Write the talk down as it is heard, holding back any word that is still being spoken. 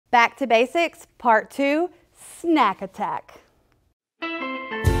Back to Basics, Part 2, Snack Attack.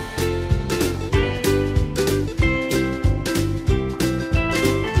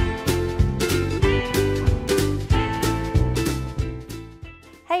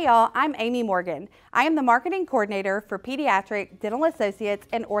 Hey y'all, I'm Amy Morgan. I am the Marketing Coordinator for Pediatric Dental Associates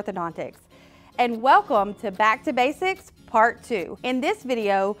and Orthodontics. And welcome to Back to Basics, Part 2. In this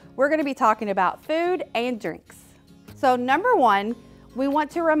video, we're going to be talking about food and drinks. So number one, we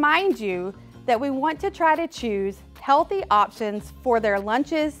want to remind you that we want to try to choose healthy options for their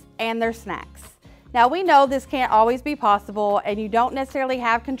lunches and their snacks. Now we know this can't always be possible and you don't necessarily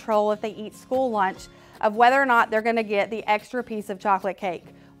have control if they eat school lunch of whether or not they're going to get the extra piece of chocolate cake.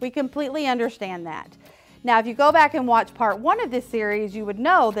 We completely understand that. Now if you go back and watch part 1 of this series, you would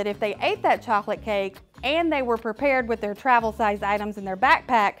know that if they ate that chocolate cake and they were prepared with their travel size items in their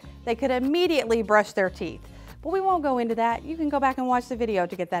backpack, they could immediately brush their teeth. But we won't go into that. You can go back and watch the video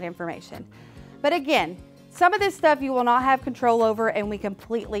to get that information. But again, some of this stuff you will not have control over and we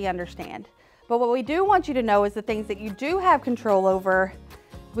completely understand. But what we do want you to know is the things that you do have control over,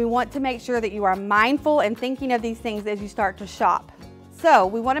 we want to make sure that you are mindful and thinking of these things as you start to shop. So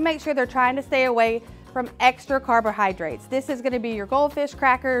we want to make sure they're trying to stay away from extra carbohydrates. This is going to be your goldfish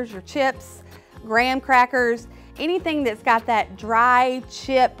crackers, your chips, graham crackers, anything that's got that dry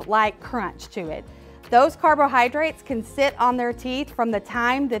chip-like crunch to it. Those carbohydrates can sit on their teeth from the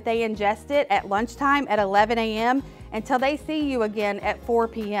time that they ingest it at lunchtime at 11 a.m. until they see you again at 4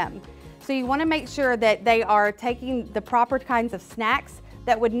 p.m. So you want to make sure that they are taking the proper kinds of snacks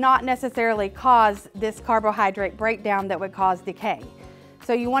that would not necessarily cause this carbohydrate breakdown that would cause decay.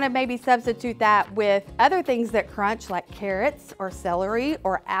 So you want to maybe substitute that with other things that crunch like carrots or celery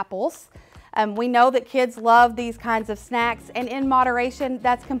or apples. We know that kids love these kinds of snacks, and in moderation,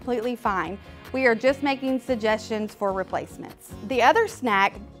 that's completely fine. We are just making suggestions for replacements. The other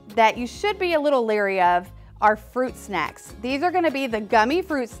snack that you should be a little leery of are fruit snacks. These are going to be the gummy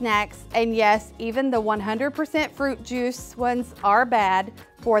fruit snacks, and yes, even the 100% fruit juice ones are bad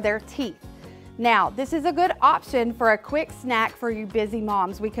for their teeth. Now, this is a good option for a quick snack for you busy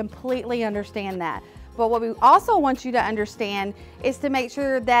moms. We completely understand that. But what we also want you to understand is to make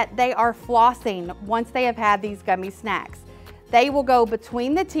sure that they are flossing once they have had these gummy snacks. They will go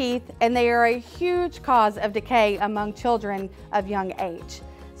between the teeth and they are a huge cause of decay among children of young age.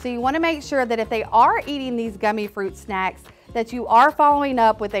 So you want to make sure that if they are eating these gummy fruit snacks, that you are following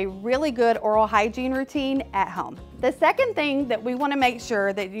up with a really good oral hygiene routine at home. The second thing that we want to make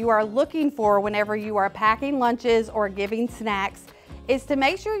sure that you are looking for whenever you are packing lunches or giving snacks is to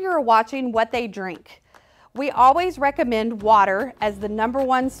make sure you're watching what they drink. We always recommend water as the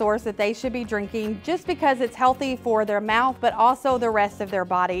 #1 source that they should be drinking, just because it's healthy for their mouth, but also the rest of their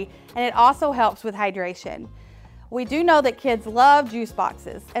body, and it also helps with hydration. We do know that kids love juice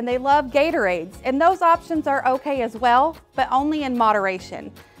boxes and they love Gatorades, and those options are okay as well, but only in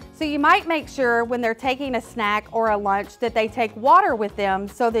moderation. So you might make sure when they're taking a snack or a lunch that they take water with them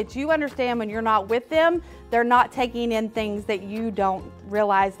so that you understand when you're not with them, they're not taking in things that you don't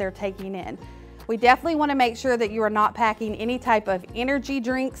realize they're taking in. We definitely want to make sure that you are not packing any type of energy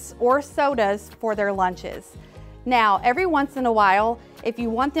drinks or sodas for their lunches. Now, every once in a while, if you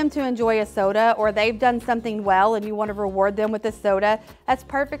want them to enjoy a soda or they've done something well and you want to reward them with a soda, that's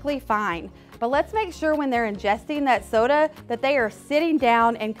perfectly fine. But let's make sure when they're ingesting that soda that they are sitting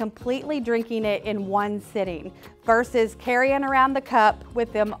down and completely drinking it in one sitting versus carrying around the cup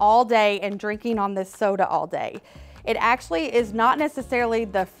with them all day and drinking on this soda all day. It actually is not necessarily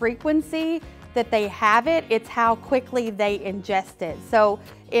the frequency that they have it, it's how quickly they ingest it. So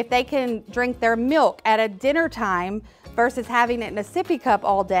if they can drink their milk at a dinner time versus having it in a sippy cup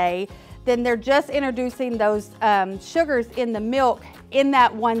all day, then they're just introducing those sugars in the milk in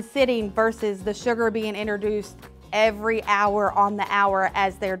that one sitting versus the sugar being introduced every hour on the hour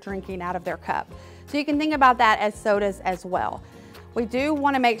as they're drinking out of their cup. So you can think about that as sodas as well. We do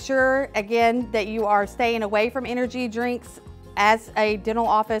want to make sure, again, that you are staying away from energy drinks. As a dental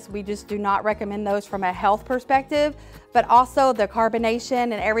office, we just do not recommend those from a health perspective, but also the carbonation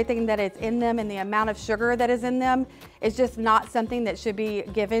and everything that is in them and the amount of sugar that is in them is just not something that should be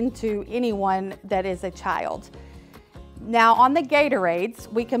given to anyone that is a child. Now on the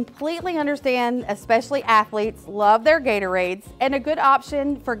Gatorades, we completely understand, especially athletes love their Gatorades, and a good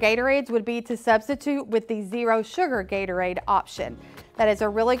option for Gatorades would be to substitute with the zero sugar Gatorade option. That is a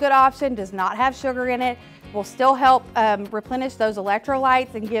really good option, does not have sugar in it, will still help replenish those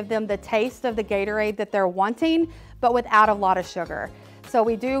electrolytes and give them the taste of the Gatorade that they're wanting, but without a lot of sugar. So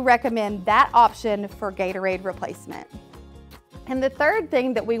we do recommend that option for Gatorade replacement. And the third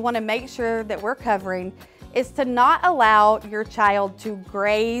thing that we want to make sure that we're covering is to not allow your child to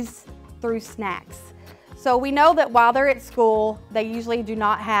graze through snacks. So we know that while they're at school, they usually do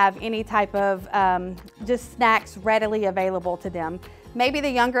not have any type of just snacks readily available to them. Maybe the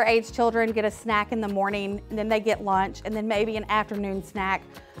younger age children get a snack in the morning, and then they get lunch, and then maybe an afternoon snack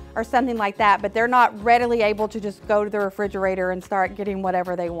or something like that, but they're not readily able to just go to the refrigerator and start getting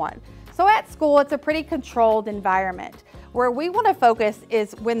whatever they want. So at school, it's a pretty controlled environment. Where we want to focus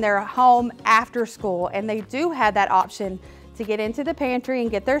is when they're home after school and they do have that option to get into the pantry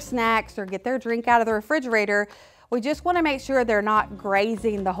and get their snacks or get their drink out of the refrigerator. We just want to make sure they're not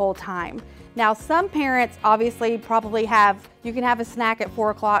grazing the whole time. Now, some parents obviously probably you can have a snack at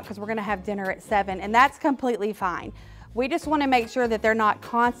 4 o'clock because we're going to have dinner at 7, and that's completely fine. We just want to make sure that they're not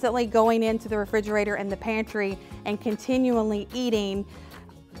constantly going into the refrigerator and the pantry and continually eating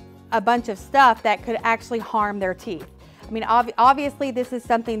a bunch of stuff that could actually harm their teeth. I mean, obviously this is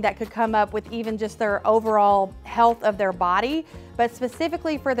something that could come up with even just their overall health of their body, but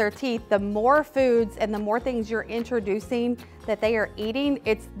specifically for their teeth, the more foods and the more things you're introducing that they are eating,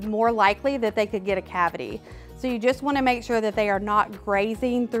 it's more likely that they could get a cavity. So you just want to make sure that they are not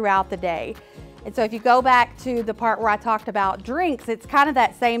grazing throughout the day. And so if you go back to the part where I talked about drinks, it's kind of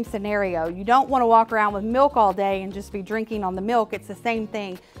that same scenario. You don't want to walk around with milk all day and just be drinking on the milk. It's the same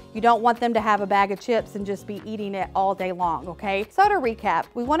thing. You don't want them to have a bag of chips and just be eating it all day long, okay? So to recap,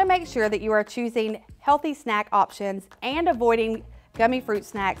 we want to make sure that you are choosing healthy snack options and avoiding gummy fruit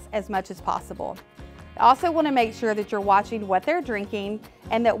snacks as much as possible. You also want to make sure that you're watching what they're drinking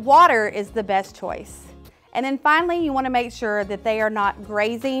and that water is the best choice. And then finally, you want to make sure that they are not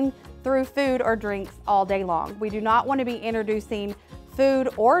grazing through food or drinks all day long. We do not want to be introducing food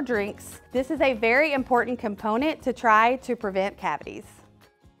or drinks. This is a very important component to try to prevent cavities.